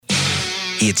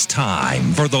It's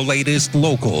time for the latest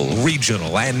local,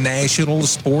 regional, and national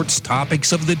sports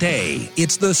topics of the day.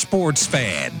 It's the Sports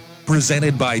Fan,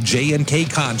 presented by J&K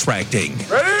Contracting.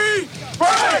 Ready?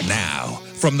 Break! Now,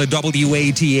 from the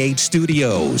WATH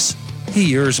studios,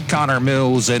 here's Connor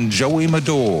Mills and Joey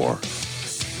Medor.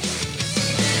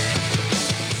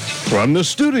 From the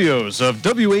studios of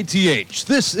WATH,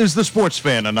 this is the Sports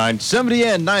Fan on 970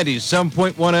 and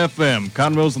 97.1 FM.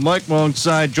 Connor Mills and Mike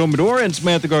alongside Joe Medor and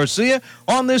Samantha Garcia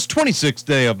on this 26th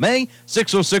day of May,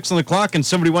 6:06 on the clock and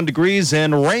 71 degrees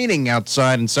and raining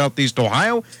outside in southeast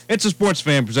Ohio. It's a Sports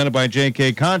Fan presented by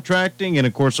J&K Contracting, and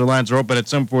of course our lines are open at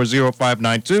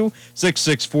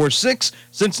 740-592-6646.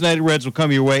 Cincinnati Reds will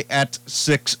come your way at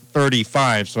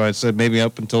 6:35. So I said maybe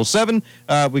up until 7.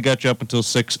 We got you up until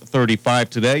 6:35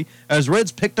 today. As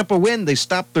Reds picked up a win, they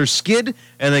stopped their skid,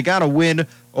 and they got a win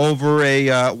over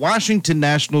a Washington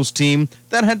Nationals team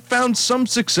that had found some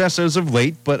success as of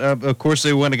late. But, of course,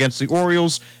 they went against the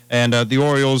Orioles, and the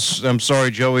Orioles, I'm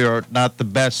sorry, Joey, are not the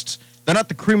best. They're not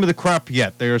the cream of the crop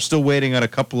yet. They are still waiting on a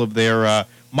couple of their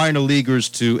minor leaguers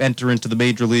to enter into the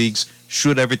major leagues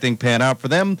should everything pan out for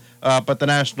them. But the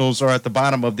Nationals are at the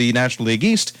bottom of the National League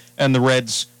East, and the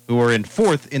Reds, who are in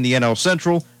fourth in the NL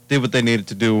Central, did what they needed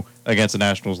to do against the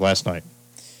Nationals last night.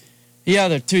 Yeah,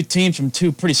 they're two teams from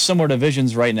two pretty similar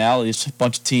divisions right now. There's a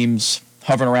bunch of teams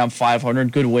hovering around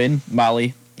 500. Good win,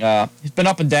 Miley. He's been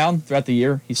up and down throughout the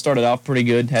year. He started off pretty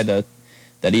good, had that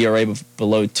ERA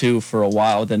below 2 for a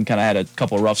while, then kind of had a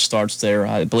couple of rough starts there.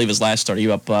 I believe his last start, he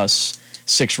up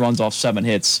 6 runs off 7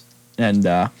 hits.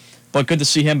 But good to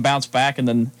see him bounce back. And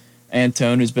then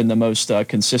Antone, who's been the most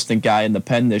consistent guy in the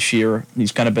pen this year,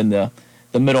 he's kind of been the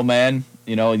middleman.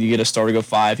 You know, you get a starter go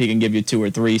 5, he can give you 2 or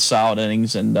 3 solid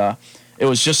innings, and it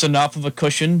was just enough of a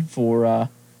cushion for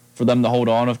them to hold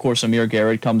on. Of course, Amir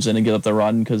Garrett comes in and gives up the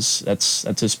run because that's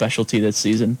his specialty this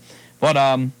season.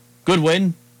 But good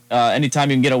win. Anytime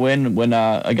you can get a win when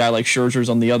a guy like Scherzer's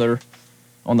on the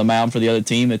mound for the other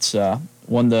team, it's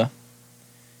one to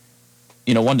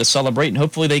celebrate, and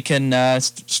hopefully they can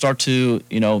start to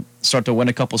win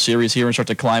a couple series here and start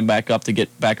to climb back up to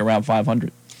get back around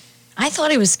 500. I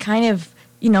thought it was kind of,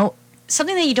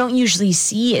 something that you don't usually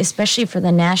see, especially for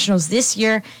the Nationals this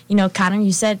year. Connor,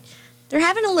 you said they're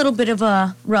having a little bit of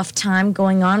a rough time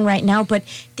going on right now, but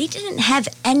they didn't have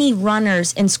any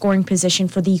runners in scoring position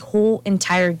for the whole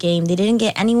entire game. They didn't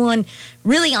get anyone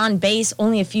really on base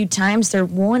only a few times. Their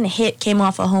one hit came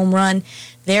off a home run.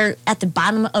 They're at the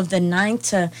bottom of the ninth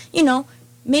to,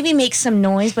 maybe make some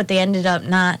noise, but they ended up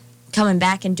not coming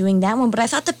back and doing that one. But I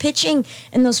thought the pitching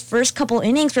in those first couple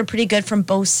innings were pretty good from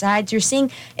both sides. You're seeing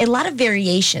a lot of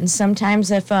variations. Sometimes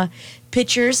if a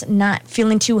pitcher's not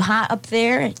feeling too hot up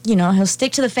there, he'll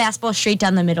stick to the fastball straight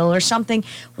down the middle or something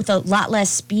with a lot less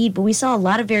speed. But we saw a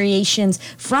lot of variations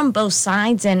from both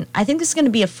sides, and I think this is going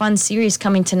to be a fun series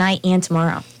coming tonight and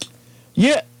tomorrow.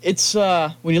 Yeah, it's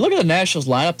when you look at the Nationals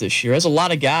lineup this year, there's a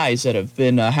lot of guys that have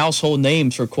been household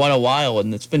names for quite a while,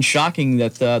 and it's been shocking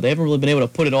that they haven't really been able to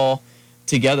put it all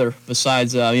together.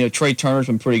 Besides, Trey Turner's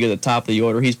been pretty good at the top of the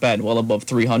order. He's batting well above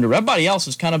 300. Everybody else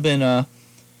has kind of been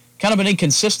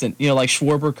inconsistent. Like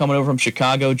Schwarber coming over from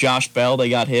Chicago, Josh Bell, they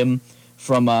got him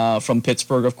from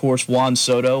Pittsburgh, of course. Juan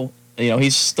Soto,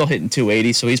 he's still hitting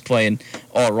 280, so he's playing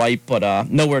all right, but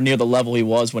nowhere near the level he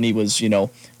was when he was,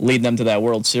 leading them to that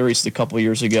World Series a couple of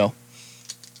years ago.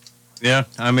 Yeah,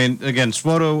 I mean, again,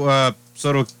 Soto had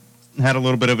a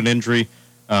little bit of an injury.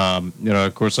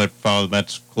 Of course, I follow the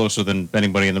Mets closer than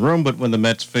anybody in the room, but when the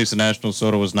Mets faced the Nationals,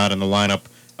 Soto was not in the lineup.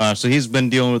 So he's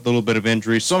been dealing with a little bit of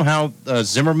injury. Somehow,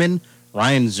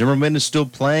 Ryan Zimmerman is still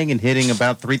playing and hitting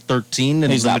about 313.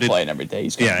 And he's not playing every day.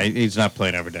 He's not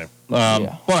playing every day.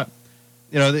 But,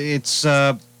 it's,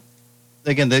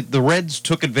 again, the Reds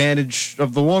took advantage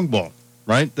of the long ball,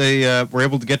 right? They were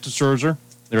able to get to Scherzer.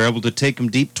 They were able to take him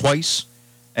deep twice,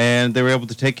 and they were able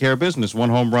to take care of business. 1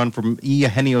 home run from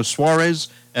Eugenio Suarez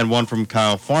and 1 from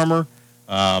Kyle Farmer.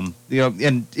 And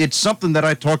it's something that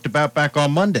I talked about back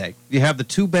on Monday. You have the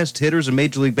 2 best hitters in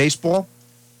Major League Baseball.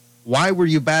 Why were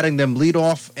you batting them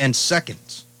leadoff and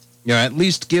second? At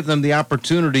least give them the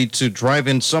opportunity to drive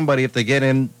in somebody if they get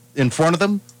in front of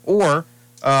them. Or,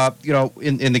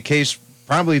 in the case,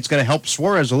 probably it's going to help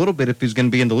Suarez a little bit if he's going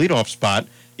to be in the leadoff spot.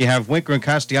 You have Winker and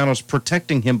Castellanos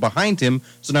protecting him behind him.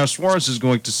 So now Suarez is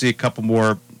going to see a couple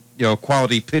more,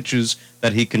 quality pitches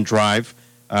that he can drive.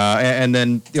 And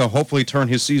then, hopefully turn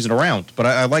his season around. But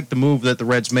I like the move that the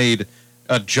Reds made,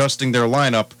 adjusting their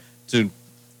lineup to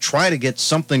try to get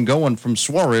something going from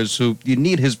Suarez, who you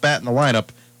need his bat in the lineup,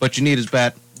 but you need his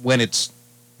bat when it's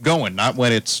going, not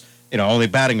when it's, only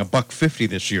batting $150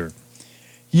 this year.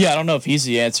 Yeah, I don't know if he's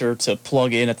the answer to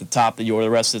plug in at the top of the order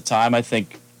the rest of the time. I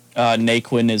think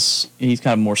Naquin he's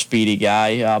kind of a more speedy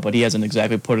guy, but he hasn't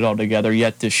exactly put it all together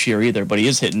yet this year either. But he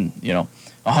is hitting,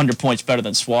 100 points better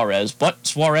than Suarez. But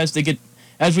Suarez, they get,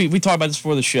 as we talked about this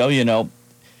before the show,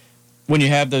 when you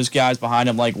have those guys behind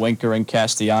him like Winker and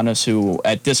Castellanos, who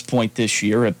at this point this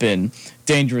year have been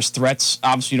dangerous threats.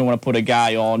 Obviously, you don't want to put a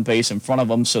guy on base in front of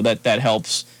him, so that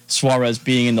helps. Suarez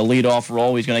being in the leadoff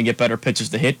role, he's going to get better pitches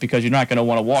to hit because you're not going to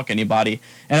want to walk anybody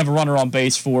and have a runner on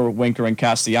base for Winker and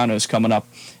Castellanos coming up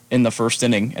in the first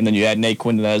inning. And then you add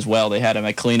Naquin to that as well. They had him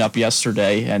at cleanup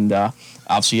yesterday, and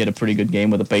obviously he had a pretty good game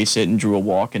with a base hit and drew a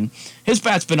walk. And his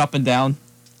bat's been up and down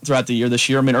throughout the year this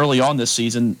year. I mean, early on this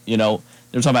season, they're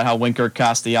talking about how Winker,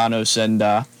 Castellanos, and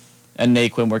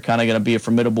Naquin were kind of going to be a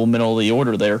formidable middle of the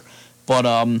order there. But,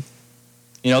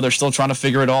 they're still trying to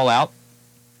figure it all out.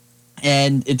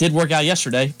 And it did work out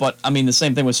yesterday. But, I mean, the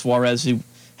same thing with Suarez. He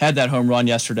had that home run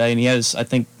yesterday, and he has, I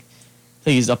think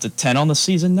he's up to 10 on the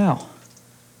season now.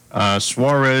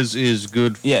 Suarez is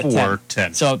good for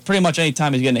 10. So pretty much any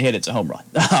time he's getting a hit, it's a home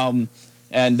run.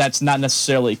 And that's not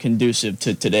necessarily conducive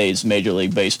to today's Major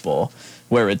League Baseball,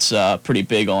 where it's pretty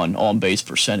big on base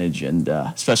percentage, and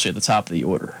especially at the top of the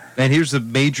order. And here's the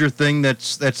major thing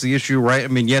that's the issue, right? I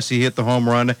mean, yes, he hit the home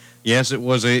run. Yes, it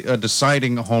was a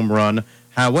deciding home run.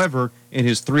 However, in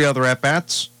his 3 other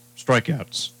at-bats,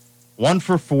 strikeouts. 1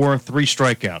 for 4, 3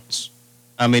 strikeouts.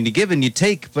 I mean, you give and you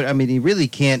take, but, I mean, he really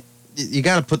can't. You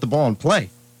got to put the ball in play,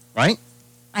 right?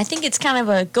 I think it's kind of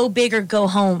a go big or go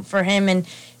home for him. And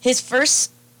his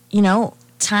first,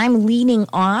 time leading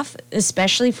off,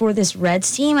 especially for this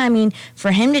Reds team, I mean,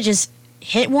 for him to just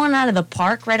hit one out of the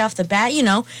park right off the bat,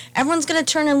 everyone's going to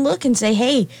turn and look and say,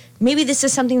 hey, maybe this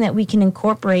is something that we can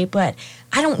incorporate. But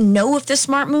I don't know if the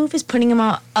smart move is putting him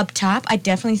up top. I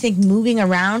definitely think moving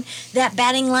around that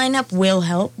batting lineup will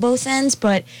help both ends.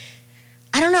 But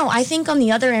I don't know. I think on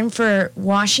the other end for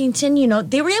Washington,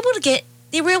 they were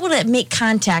able to make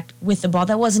contact with the ball.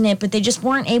 That wasn't it, but they just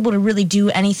weren't able to really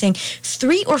do anything.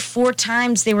 3 or 4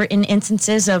 times they were in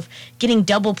instances of getting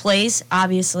double plays,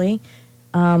 obviously,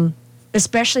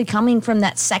 especially coming from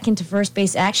that second to first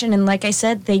base action. And like I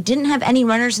said, they didn't have any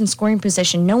runners in scoring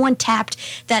position. No one tapped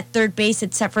that third base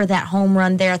except for that home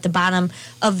run there at the bottom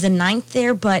of the 9th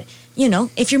there. But,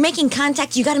 if you're making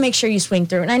contact, you got to make sure you swing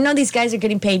through. And I know these guys are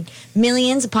getting paid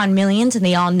millions upon millions, and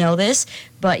they all know this.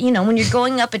 But, when you're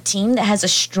going up a team that has a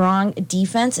strong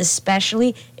defense,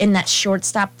 especially in that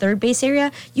shortstop third base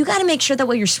area, you got to make sure that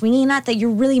what you're swinging at, that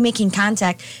you're really making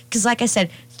contact. Because like I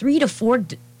said, 3 to 4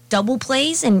 double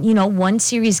plays in, one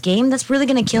series game, that's really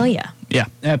going to kill you. Yeah,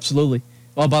 absolutely.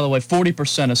 Well, by the way,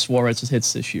 40% of Suarez's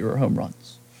hits this year are home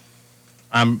runs.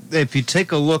 If you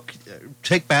take a look,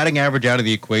 take batting average out of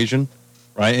the equation,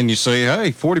 right, and you say,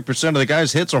 hey, 40% of the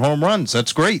guy's hits are home runs.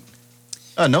 That's great.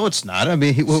 No, it's not. I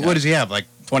mean, what does he have? Like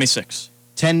 26.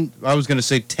 10. I was going to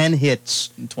say 10 hits.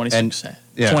 26.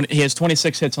 He has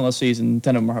 26 hits on the season.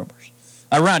 10 of them are homers.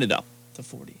 I rounded up to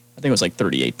 40. I think it was like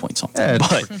 38 point something. Yeah,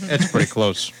 it's pretty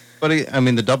close. But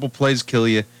the double plays kill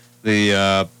you.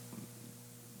 The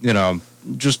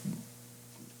just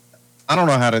I don't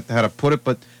know how to put it,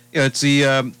 but it's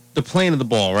the plane of the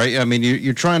ball, right? I mean,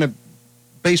 you're trying to.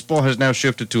 Baseball has now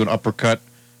shifted to an uppercut,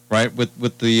 right,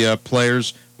 with the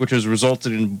players, which has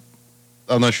resulted in,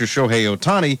 unless you're Shohei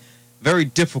Ohtani, very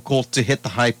difficult to hit the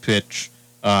high pitch,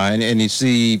 and you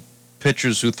see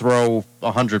pitchers who throw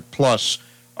 100 plus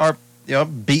are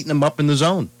beating them up in the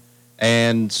zone,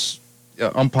 and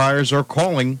umpires are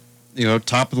calling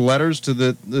top of the letters to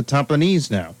the top of the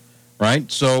knees now, right?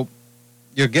 So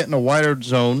you're getting a wider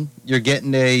zone, you're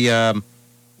getting a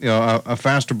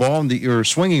faster ball, and your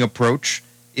swinging approach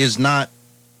is not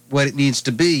what it needs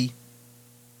to be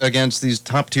against these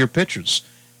top-tier pitchers.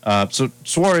 So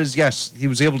Suarez, yes, he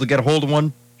was able to get a hold of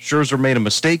one. Scherzer made a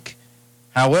mistake.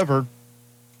 However,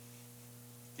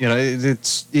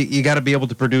 it's you got to be able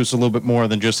to produce a little bit more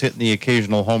than just hitting the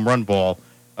occasional home run ball.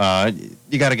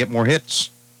 You got to get more hits.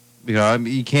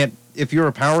 You can't. If you're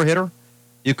a power hitter,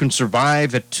 you can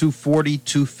survive at 240,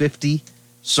 250.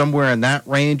 Somewhere in that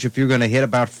range, if you're going to hit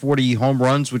about 40 home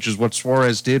runs, which is what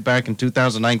Suarez did back in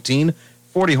 2019,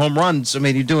 40 home runs, I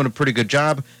mean, you're doing a pretty good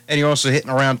job, and you're also hitting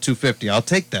around 250. I'll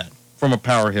take that from a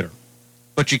power hitter.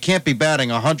 But you can't be batting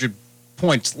 100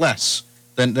 points less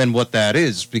than what that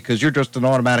is, because you're just an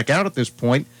automatic out at this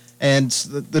point, and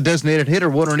the designated hitter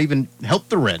wouldn't even help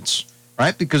the Reds,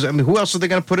 right? Because, I mean, who else are they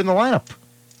going to put in the lineup?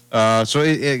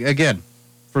 Again,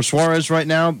 for Suarez right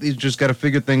now, he's just got to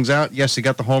figure things out. Yes, he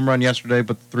got the home run yesterday,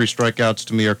 but the 3 strikeouts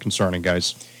to me are concerning,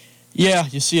 guys. Yeah,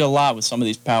 you see a lot with some of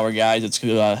these power guys. It's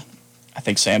I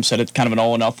think Sam said it's kind of an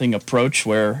all or nothing approach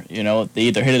where, they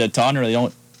either hit it a ton or they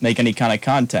don't make any kind of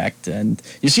contact. And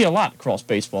you see a lot across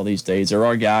baseball these days. There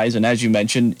are guys, and as you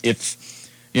mentioned, if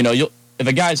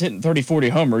a guy's hitting 30, 40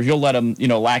 homers, you'll let him,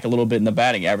 lack a little bit in the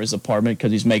batting average department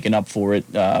because he's making up for it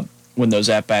when those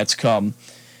at-bats come.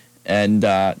 And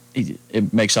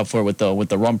it makes up for it with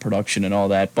the run production and all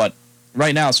that. But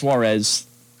right now, Suarez,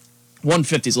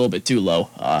 150 is a little bit too low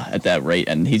at that rate,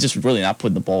 and he's just really not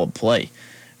putting the ball in play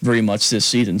very much this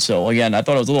season. So, again, I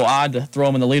thought it was a little odd to throw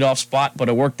him in the leadoff spot, but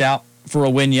it worked out for a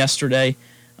win yesterday.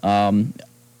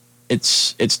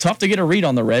 It's tough to get a read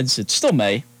on the Reds. It still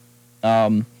may.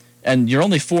 And you're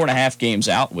only 4.5 games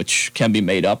out, which can be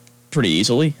made up pretty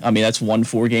easily. I mean, that's 1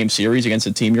 4-game series against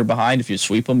a team you're behind. If you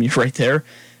sweep them, you're right there.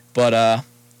 But,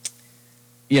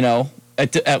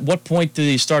 at what point do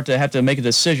you start to have to make a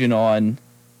decision on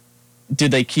did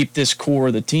they keep this core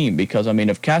of the team? Because, I mean,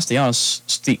 if Castellanos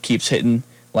keeps hitting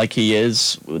like he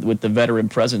is with the veteran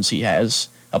presence he has,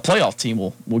 a playoff team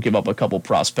will give up a couple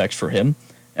prospects for him.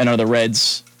 And are the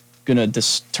Reds going to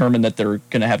determine that they're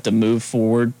going to have to move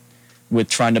forward with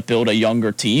trying to build a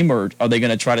younger team, or are they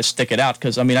going to try to stick it out?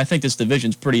 Because, I mean, I think this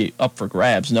division's pretty up for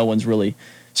grabs. No one's really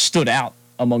stood out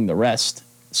among the rest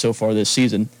so far this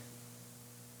season.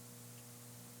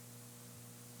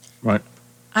 Right.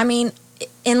 I mean,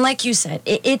 and like you said,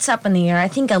 it's up in the air. I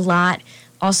think a lot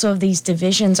also of these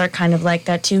divisions are kind of like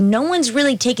that too. No one's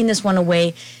really taking this one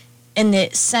away in the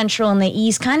Central and the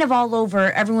East, kind of all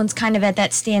over. Everyone's kind of at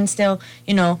that standstill.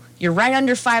 You're right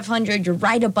under 500. You're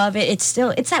right above it. It's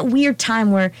that weird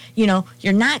time where,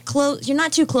 you're not close. You're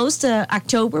not too close to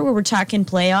October where we're talking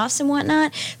playoffs and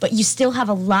whatnot, but you still have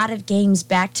a lot of games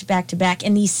back to back to back.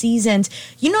 And these seasons,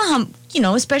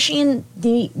 especially in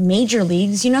the major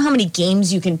leagues, how many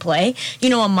games you can play.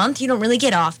 A month, you don't really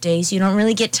get off days. You don't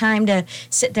really get time to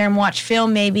sit there and watch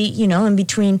film maybe, in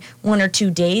between 1 or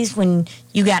 2 days when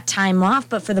you got time off.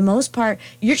 But for the most part,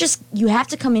 you have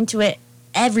to come into it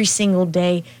every single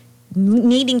day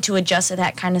needing to adjust to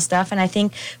that kind of stuff. And I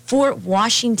think for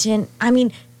Washington, I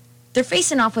mean, they're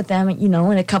facing off with them,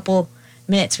 in a couple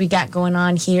minutes we got going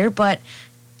on here, but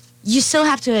you still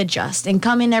have to adjust and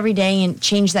come in every day and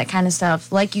change that kind of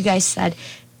stuff. Like you guys said,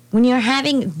 when you're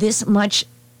having this much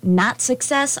not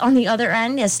success on the other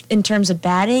end as in terms of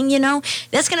batting,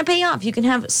 that's going to pay off. You can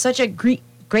have such a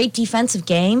great defensive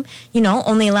game,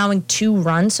 only allowing 2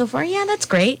 runs so far. Yeah, that's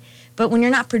great. But when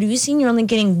you're not producing, you're only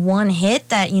getting 1 hit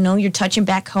that, you're touching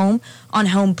back home on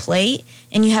home plate,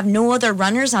 and you have no other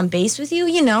runners on base with you,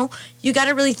 you got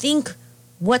to really think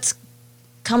what's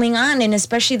coming on. And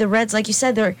especially the Reds, like you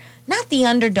said, they're not the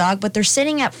underdog, but they're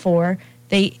sitting at 4.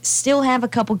 They still have a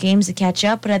couple games to catch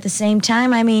up, but at the same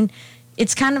time, I mean,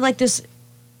 it's kind of like this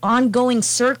ongoing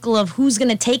circle of who's going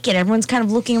to take it. Everyone's kind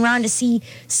of looking around to see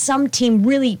some team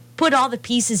really put all the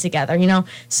pieces together.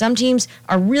 Some teams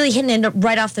are really hitting it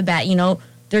right off the bat.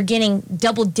 They're getting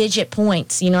double-digit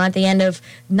points, at the end of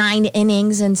 9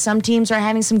 innings. And some teams are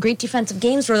having some great defensive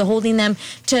games where they're holding them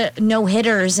to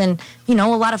no-hitters and, a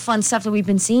lot of fun stuff that we've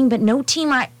been seeing. But no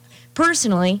team,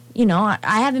 personally, I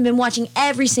haven't been watching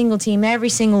every single team, every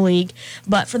single league.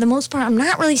 But for the most part, I'm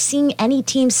not really seeing any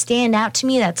team stand out to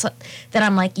me that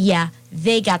I'm like, yeah,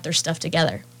 they got their stuff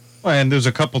together. Well, and there's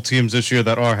a couple teams this year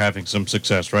that are having some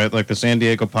success, right? Like the San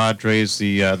Diego Padres,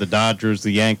 the Dodgers,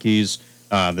 the Yankees,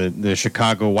 the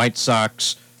Chicago White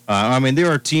Sox.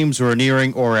 There are teams who are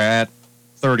nearing or at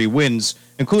 30 wins,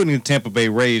 including the Tampa Bay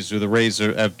Rays, who the Rays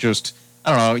have just,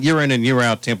 year in and year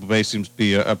out, Tampa Bay seems to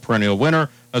be a perennial winner.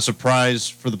 A surprise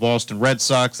for the Boston Red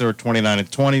Sox. They're at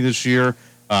 29-20 this year.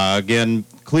 Again,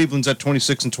 Cleveland's at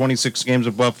 26 games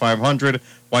above 500.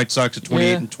 White Sox at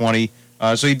 28-20.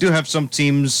 So you do have some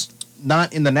teams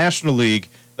not in the National League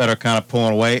that are kind of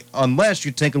pulling away, unless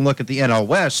you take a look at the NL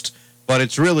West. But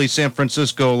it's really San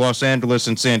Francisco, Los Angeles,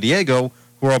 and San Diego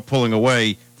who are all pulling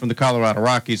away from the Colorado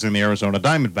Rockies and the Arizona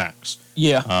Diamondbacks.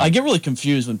 Yeah, I get really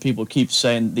confused when people keep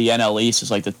saying the NL East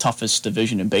is like the toughest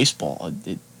division in baseball.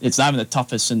 It's not even the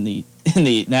toughest in the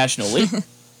National League.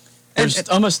 There's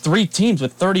almost 3 teams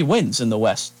with 30 wins in the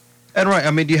West. And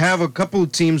right, you have a couple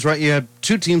of teams, right? You had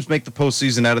 2 teams make the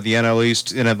postseason out of the NL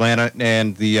East in Atlanta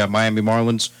and the Miami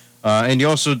Marlins. And you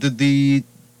also did the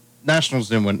Nationals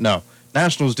didn't win. No,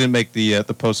 Nationals didn't make the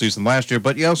postseason last year,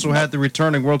 but you also had the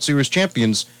returning World Series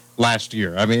champions last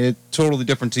year. A totally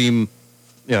different team.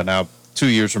 Now 2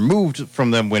 years removed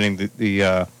from them winning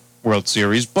the World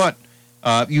Series, but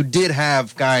you did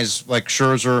have guys like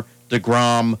Scherzer,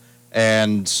 DeGrom,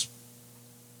 and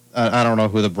I don't know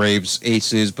who the Braves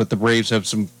ace is, but the Braves have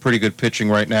some pretty good pitching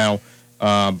right now.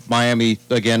 Miami,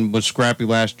 again, was scrappy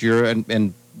last year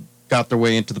and got their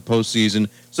way into the postseason.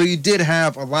 So you did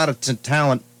have a lot of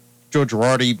talent. Joe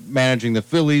Girardi managing the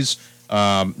Phillies,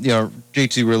 JT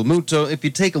Realmuto. If you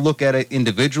take a look at it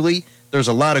individually, there's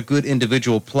a lot of good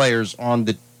individual players on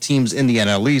the teams in the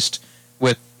NL East,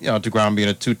 with DeGrom being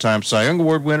a 2-time Cy Young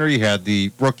Award winner. You had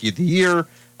the Rookie of the Year.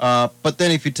 But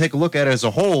then if you take a look at it as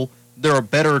a whole, there are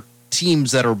better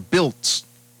teams that are built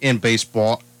in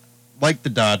baseball, like the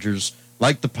Dodgers,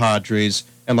 like the Padres,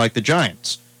 and like the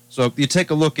Giants. So if you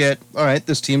take a look at, all right,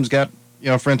 this team's got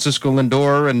Francisco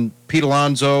Lindor and Pete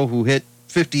Alonso, who hit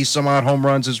 50-some-odd home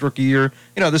runs his rookie year.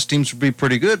 This team should be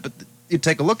pretty good, but you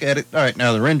take a look at it, all right,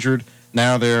 now they're injured.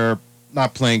 Now they're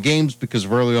not playing games because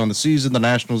of early on the season, the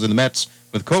Nationals and the Mets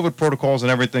with COVID protocols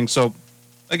and everything. So,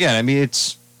 again, I mean,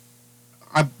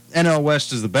 NL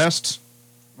West is the best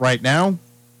right now.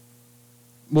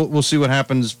 We'll see what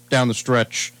happens down the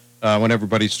stretch when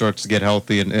everybody starts to get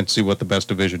healthy and see what the best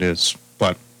division is.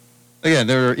 But, again,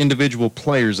 there are individual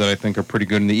players that I think are pretty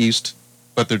good in the East,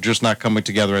 but they're just not coming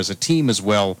together as a team as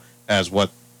well as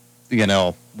what the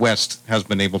NL West has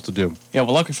been able to do. Yeah,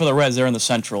 well, lucky for the Reds, they're in the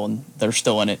Central, and they're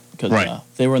still in it because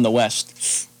they were in the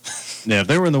West. Yeah,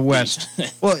 they were in the West.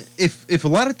 Well, if a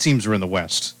lot of teams are in the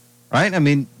West, right? I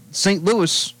mean, St.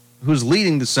 Louis, who's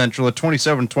leading the Central at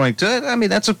 27-22, I mean,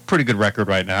 that's a pretty good record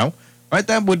right now, right?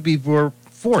 That would be for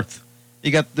fourth.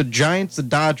 You got the Giants, the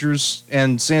Dodgers,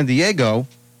 and San Diego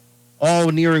all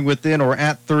nearing within or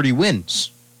at 30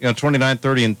 wins, 29,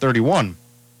 30, and 31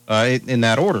 in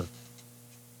that order.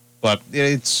 But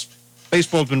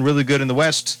baseball's been really good in the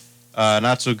West,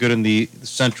 not so good in the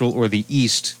Central or the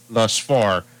East thus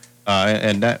far.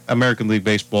 And that American League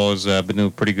Baseball has been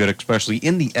doing pretty good, especially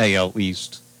in the AL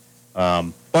East.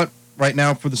 But right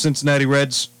now for the Cincinnati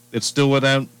Reds, it's still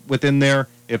within there.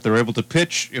 If they're able to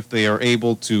pitch, if they are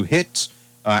able to hit,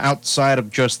 outside of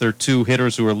just their two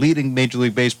hitters who are leading Major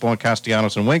League Baseball,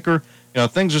 Castellanos and Winker,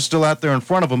 things are still out there in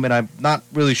front of them, and I'm not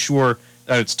really sure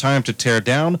that it's time to tear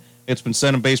down. It's been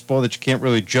said in baseball that you can't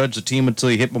really judge the team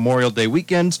until you hit Memorial Day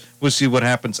weekends. We'll see what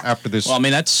happens after this. Well, I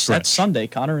mean, that's Sunday,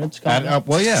 Connor. It's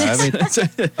well, yeah. I mean,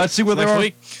 let's see where they are.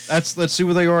 Let's see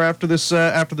where they are after this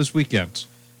weekend.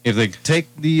 If they take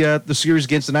the series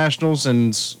against the Nationals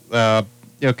and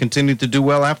continue to do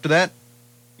well after that,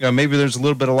 maybe there's a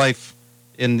little bit of life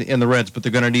in the Reds, but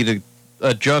they're going to need to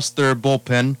adjust their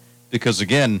bullpen because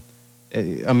again,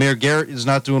 Amir Garrett is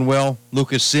not doing well.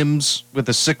 Lucas Sims with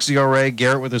a 6 ERA,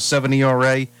 Garrett with a 7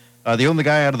 ERA. The only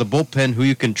guy out of the bullpen who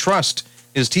you can trust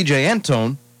is TJ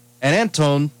Antone, and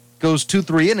Antone goes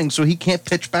 2-3 innings, so he can't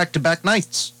pitch back-to-back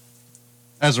nights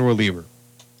as a reliever.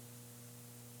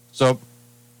 So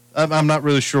I'm not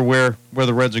really sure where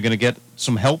the Reds are going to get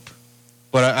some help,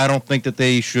 but I don't think that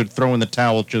they should throw in the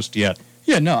towel just yet.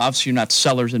 Yeah, no, obviously you're not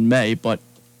sellers in May, but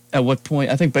at what point?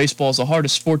 I think baseball is the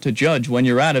hardest sport to judge when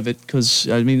you're out of it because,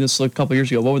 I mean, this was a couple years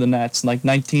ago. What were the Nats? Like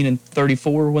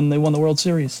 19-34 when they won the World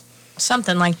Series?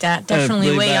 Something like that. Definitely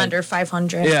really way bad. Under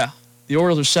 500. Yeah. The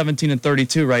Orioles are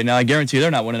 17-32 right now. I guarantee you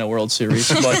they're not winning a World Series.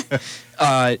 But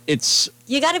it's...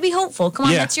 You got to be hopeful. Come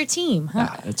on, that's your team. Huh?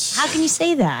 How can you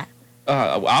say that?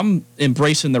 I'm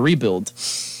embracing the rebuild.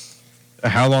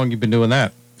 How long you been doing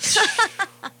that?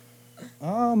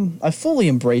 I fully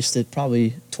embraced it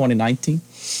probably 2019.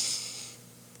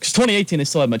 Because 2018, they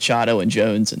still had Machado and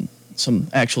Jones and some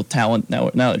actual talent. Now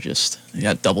they're just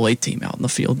got double-A team out in the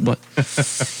field. But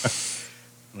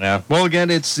yeah. Well,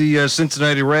 again, it's the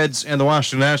Cincinnati Reds and the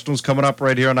Washington Nationals coming up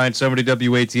right here on 970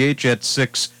 WATH at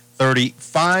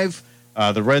 6:35.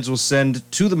 The Reds will send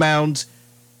to the mound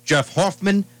Jeff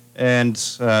Hoffman, and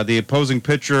the opposing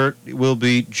pitcher will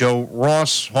be Joe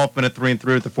Ross. Hoffman at 3-3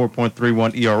 with a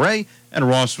 4.31 ERA, and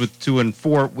Ross with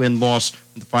 2-4 win-loss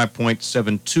with a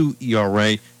 5.72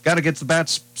 ERA. Got to get the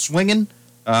bats swinging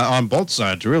on both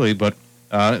sides, really, but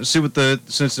see what the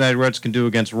Cincinnati Reds can do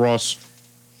against Ross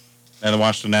and the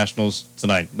Washington Nationals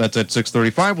tonight. That's at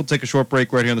 6:35. We'll take a short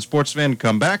break right here on the Sports Fan and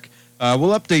come back.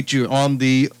 We'll update you on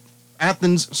the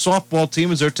Athens softball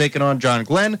team as they're taking on John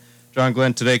Glenn. John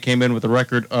Glenn today came in with a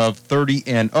record of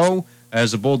 30-0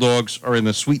 as the Bulldogs are in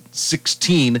the Sweet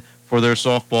 16 for their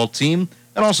softball team.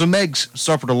 And also Megs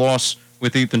suffered a loss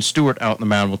with Ethan Stewart out in the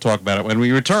mound. We'll talk about it when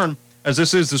we return, as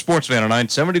this is the Sports Fan on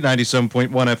 970, 97.1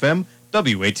 FM,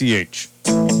 WATH.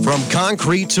 From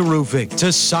concrete to roofing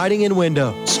to siding and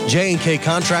windows, J&K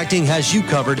Contracting has you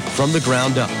covered from the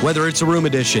ground up. Whether it's a room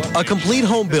addition, a complete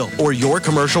home build, or your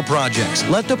commercial projects,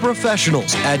 let the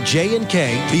professionals at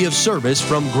J&K be of service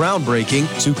from groundbreaking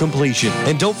to completion.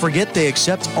 And don't forget they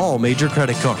accept all major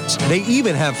credit cards. They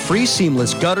even have free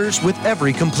seamless gutters with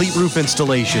every complete roof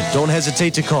installation. Don't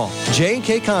hesitate to call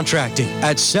J&K Contracting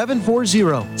at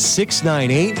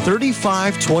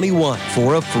 740-698-3521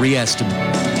 for a free estimate.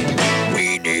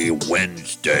 We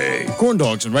Wednesday. Corn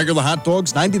dogs and regular hot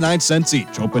dogs, 99 cents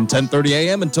each. Open 10:30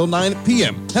 a.m. until 9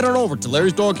 p.m. Head on over to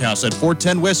Larry's Doghouse at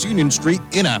 410 West Union Street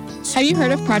in Athens. Have you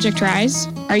heard of Project Rise?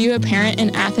 Are you a parent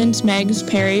in Athens, Meigs,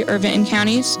 Perry, or Vinton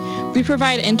counties? We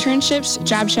provide internships,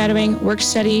 job shadowing, work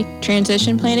study,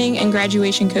 transition planning, and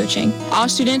graduation coaching. All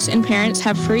students and parents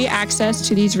have free access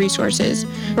to these resources.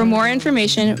 For more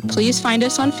information, please find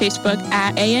us on Facebook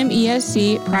at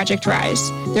AMESC Project Rise.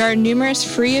 There are numerous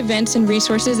free events and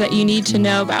resources that you need to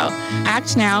know about.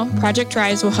 Act now. Project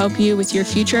Rise will help you with your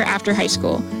future after high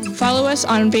school. Follow us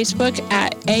on Facebook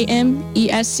at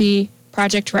AMESC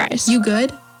Project Rise. You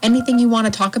good? Anything you want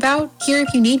to talk about? Here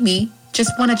if you need me.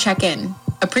 Just want to check in.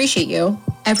 Appreciate you.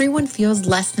 Everyone feels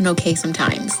less than okay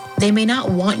sometimes. They may not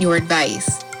want your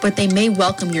advice, but they may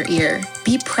welcome your ear.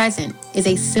 Be present is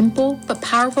a simple but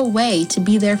powerful way to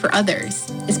be there for others,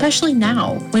 especially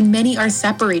now when many are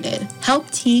separated. Help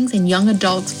teens and young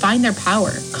adults find their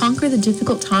power, conquer the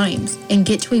difficult times, and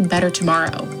get to a better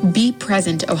tomorrow. Be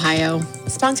present, Ohio.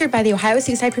 Sponsored by the Ohio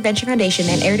Suicide Prevention Foundation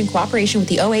and aired in cooperation with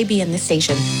the OAB and this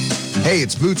station. Hey,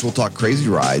 it's Boots. We'll talk crazy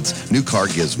rides, new car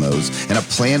gizmos, and a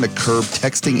plan to curb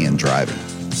texting and driving.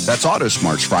 That's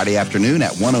AutoSmarts Friday afternoon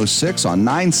at 106 on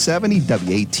 970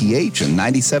 WATH and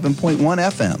 97.1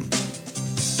 FM.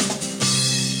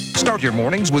 Start your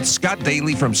mornings with Scott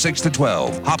Daly from 6 to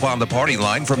 12. Hop on the party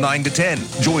line from 9 to 10.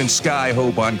 Join Sky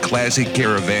Hope on Classic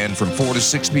Caravan from 4 to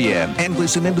 6 p.m. And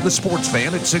listen into the Sports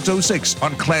Fan at 6:06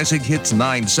 on Classic Hits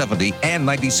 970 and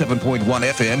 97.1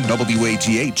 FM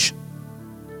WATH.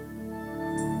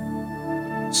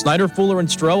 Snyder, Fuller, and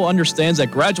Stroh understands that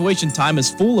graduation time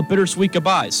is full of bittersweet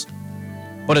goodbyes.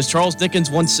 But as Charles Dickens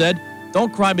once said,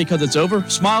 don't cry because it's over,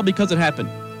 smile because it happened.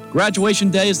 Graduation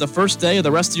day is the first day of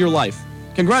the rest of your life.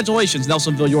 Congratulations,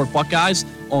 Nelsonville York Buckeyes,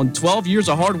 on 12 years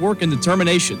of hard work and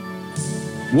determination.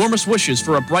 Warmest wishes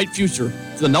for a bright future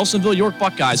to the Nelsonville York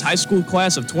Buckeyes high school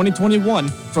class of 2021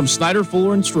 from Snyder,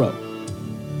 Fuller, and Stroh.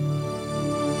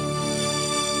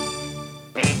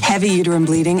 Heavy uterine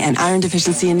bleeding and iron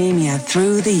deficiency anemia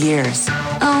through the years.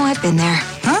 Oh, I've been there.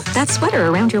 Huh? That sweater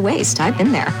around your waist, I've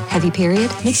been there. Heavy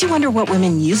period. Makes you wonder what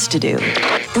women used to do.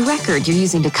 The record you're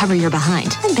using to cover your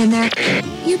behind. I've been there.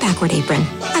 Your backward apron.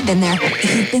 I've been there.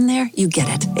 If you've been there, you get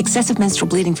it. Excessive menstrual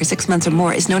bleeding for 6 months or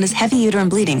more is known as heavy uterine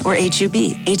bleeding, or HUB.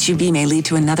 HUB may lead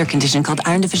to another condition called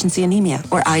iron deficiency anemia,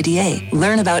 or IDA.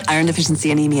 Learn about iron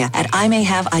deficiency anemia at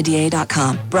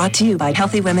ImayHaveIDA.com. Brought to you by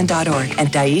HealthyWomen.org and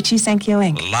Daiichi Sankyo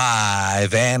Inc.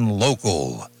 Live and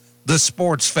local. The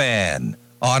Sports Fan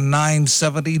on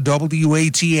 970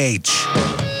 WATH.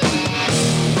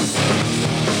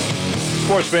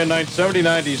 Sports Fan 970,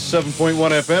 97.1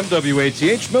 FM,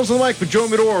 WATH. Mills on the mic with Joe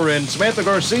Medor and Samantha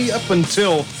Garcia up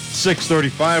until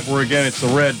 6:35, where again it's the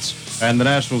Reds and the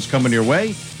Nationals coming your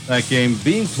way. That game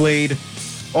being played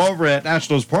over at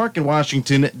Nationals Park in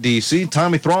Washington, D.C.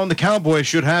 Tommy Thrawn, the Cowboys,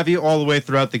 should have you all the way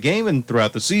throughout the game and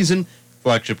throughout the season.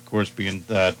 Flagship, of course, being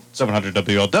 700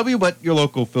 WLW, but your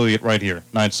local affiliate right here,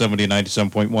 970,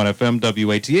 97.1 FM,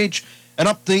 WATH. An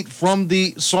update from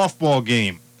the softball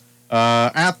game.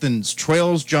 Athens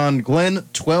trails John Glenn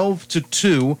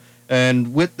 12-2,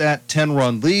 and with that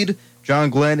 10-run lead, John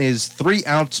Glenn is 3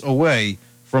 outs away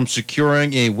from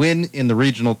securing a win in the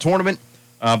regional tournament.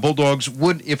 Bulldogs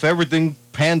would, if everything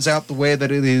pans out the way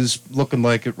that it is looking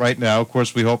like it right now, of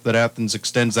course, we hope that Athens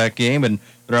extends that game and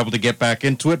they're able to get back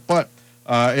into it, but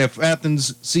if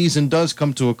Athens' season does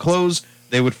come to a close,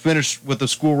 they would finish with a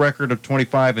school record of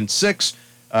 25-6.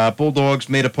 Bulldogs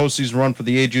made a postseason run for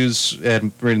the ages, and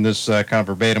I'm reading this kind of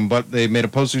verbatim, but they made a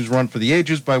postseason run for the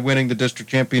ages by winning the district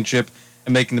championship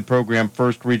and making the program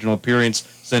first regional appearance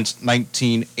since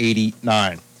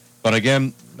 1989. But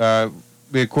again,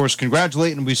 we of course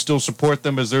congratulate and we still support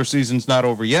them as their season's not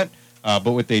over yet.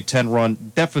 But with a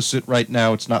 10-run deficit right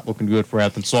now, it's not looking good for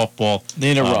Athens softball.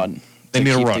 They need a run. They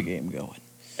need a run. Keep the game going.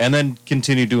 And then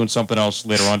continue doing something else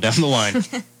later on down the line.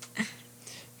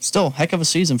 Still, heck of a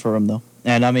season for him, though.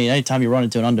 And, I mean, anytime you run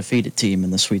into an undefeated team in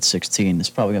the Sweet 16, it's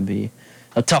probably going to be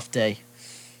a tough day.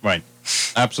 Right.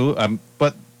 Absolutely.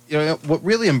 But you know what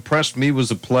really impressed me was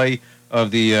the play of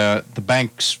the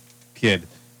Banks kid.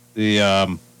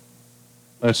 The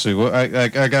let's see. Well, I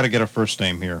got to get a first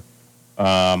name here.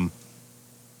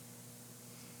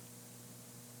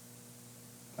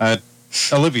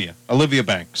 Olivia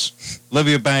Banks.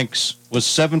 Olivia Banks was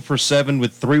 7 for 7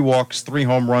 with 3 walks, 3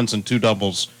 home runs, and 2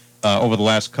 doubles over the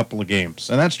last couple of games,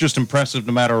 and that's just impressive.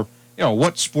 No matter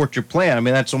what sport you're playing. I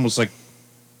mean, that's almost like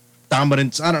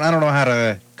dominance. I don't know how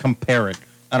to compare it.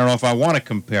 I don't know if I want to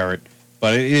compare it,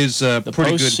 but it is pretty good. The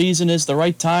postseason is the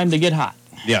right time to get hot.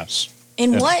 Yes,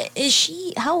 And what is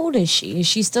she? How old is she? Is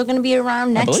she still going to be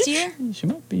around next year? She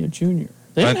might be a junior.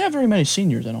 They didn't have very many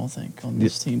seniors, I don't think, on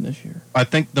this team this year. I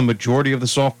think the majority of the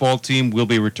softball team will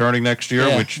be returning next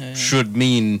year, which should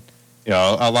mean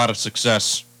a lot of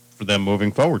success for them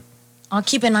moving forward. I'll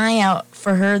keep an eye out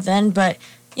for her then. But,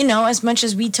 as much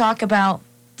as we talk about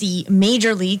the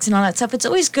major leagues and all that stuff, it's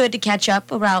always good to catch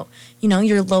up about,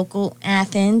 your local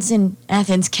Athens and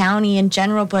Athens County in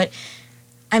general. But,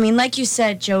 I mean, like you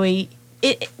said, Joey,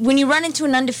 when you run into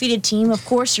an undefeated team, of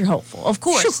course you're hopeful. Of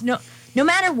course. Sure. No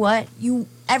matter what,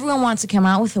 everyone wants to come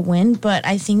out with a win, but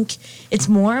I think it's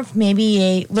more of maybe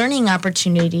a learning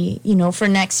opportunity, for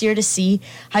next year to see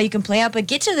how you can play out. But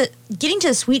getting to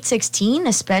the Sweet 16,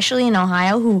 especially in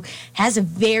Ohio, who has a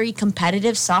very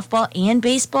competitive softball and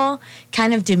baseball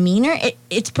kind of demeanor,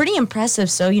 it's pretty impressive.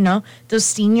 So, those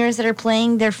seniors that are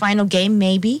playing their final game,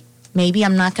 maybe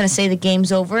I'm not going to say the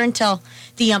game's over until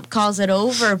the ump calls it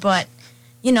over, but,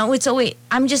 it's always,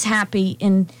 I'm just happy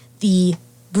in the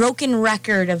broken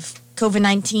record of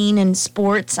COVID-19 and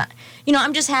sports.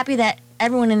 I'm just happy that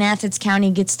everyone in Athens County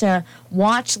gets to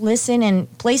watch, listen,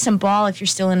 and play some ball if you're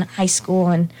still in high school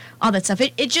and all that stuff.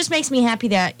 It just makes me happy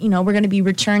that, we're going to be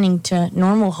returning to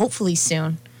normal hopefully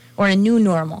soon, or a new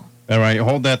normal. All right,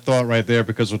 hold that thought right there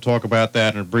because we'll talk about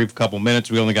that in a brief couple minutes.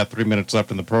 We only got 3 minutes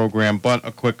left in the program, but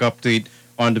a quick update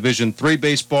on Division III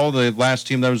baseball. The last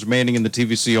team that was remaining in the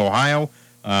TVC Ohio,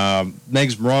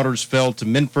 Meigs Marauders fell to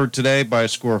Minford today by a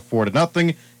score of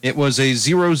 4-0. It was a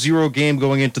 0-0 game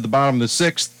going into the bottom of the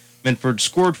sixth. Minford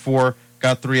scored 4,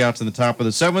 got 3 outs in the top of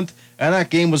the seventh, and that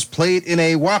game was played in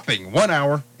a whopping 1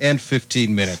 hour and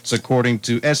 15 minutes, according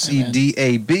to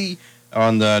SEDAB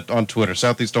on Twitter,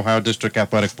 Southeast Ohio District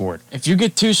Athletic Board. If you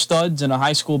get 2 studs in a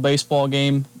high school baseball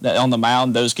game on the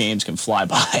mound, those games can fly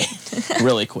by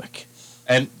really quick.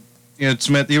 And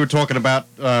Smith, you were talking about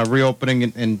reopening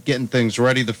and getting things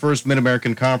ready. The first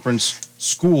Mid-American Conference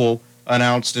school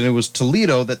announced, and it was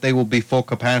Toledo, that they will be full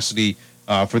capacity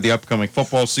for the upcoming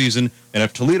football season. And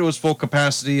if Toledo is full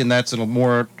capacity and that's in a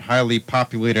more highly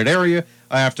populated area,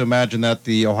 I have to imagine that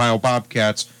the Ohio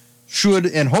Bobcats should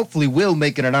and hopefully will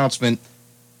make an announcement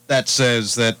that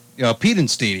says that Peden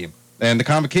Stadium and the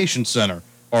Convocation Center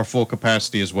are full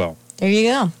capacity as well. There you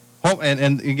go. Oh,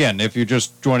 and again, if you're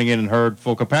just joining in and heard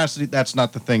full capacity, that's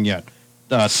not the thing yet.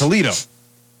 Toledo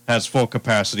has full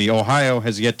capacity. Ohio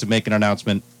has yet to make an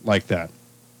announcement like that.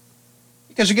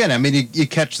 Because, again, I mean, you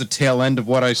catch the tail end of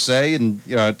what I say, and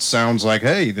it sounds like,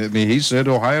 hey, he said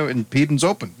Ohio and Peden's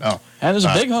open. No. And there's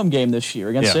a big home game this year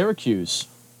against Syracuse.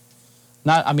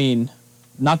 Not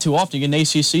too often you get an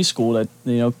ACC school that,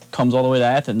 comes all the way to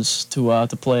Athens to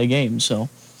play a game, so...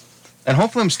 And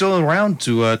hopefully I'm still around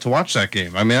to watch that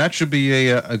game. I mean, that should be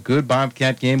a good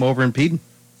Bobcat game over in Peden.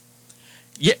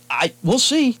 Yeah, we'll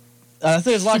see. I think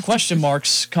there's a lot of question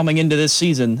marks coming into this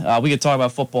season. We could talk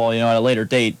about football, at a later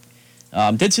date.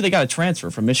 Did see they got a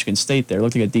transfer from Michigan State there.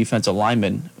 Looked like a defensive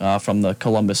lineman from the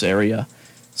Columbus area.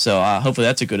 So hopefully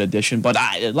that's a good addition. But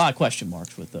a lot of question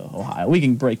marks with Ohio. We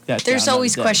can break that down. There's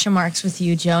always question marks with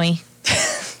you, Joey.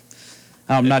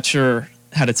 I'm not sure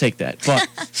how to take that. But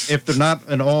if they're not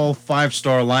an all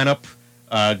 5-star lineup,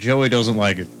 Joey doesn't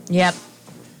like it. Yep.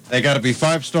 They got to be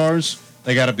 5 stars.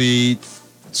 They got to be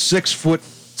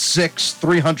 6'6",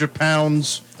 300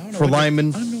 pounds for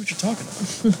linemen. I don't know what you're talking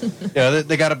about. Yeah,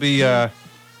 they got to be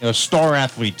star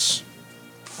athletes.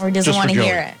 Or he doesn't want to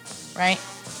hear it, right?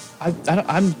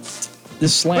 I'm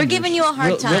this slander. We're giving you a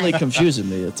hard time. Really confusing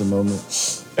me at the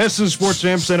moment. This is Sports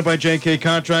Jam presented by J&K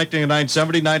Contracting at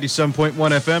 970, 97.1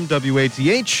 FM,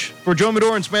 WATH. For Joe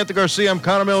Medora and Samantha Garcia, I'm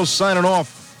Connor Mills signing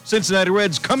off. Cincinnati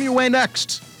Reds come your way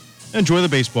next. Enjoy the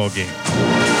baseball game.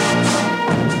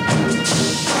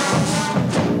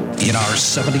 In our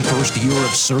 71st year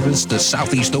of service to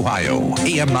Southeast Ohio,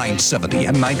 AM 970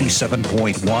 and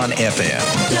 97.1 FM.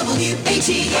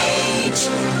 WATH.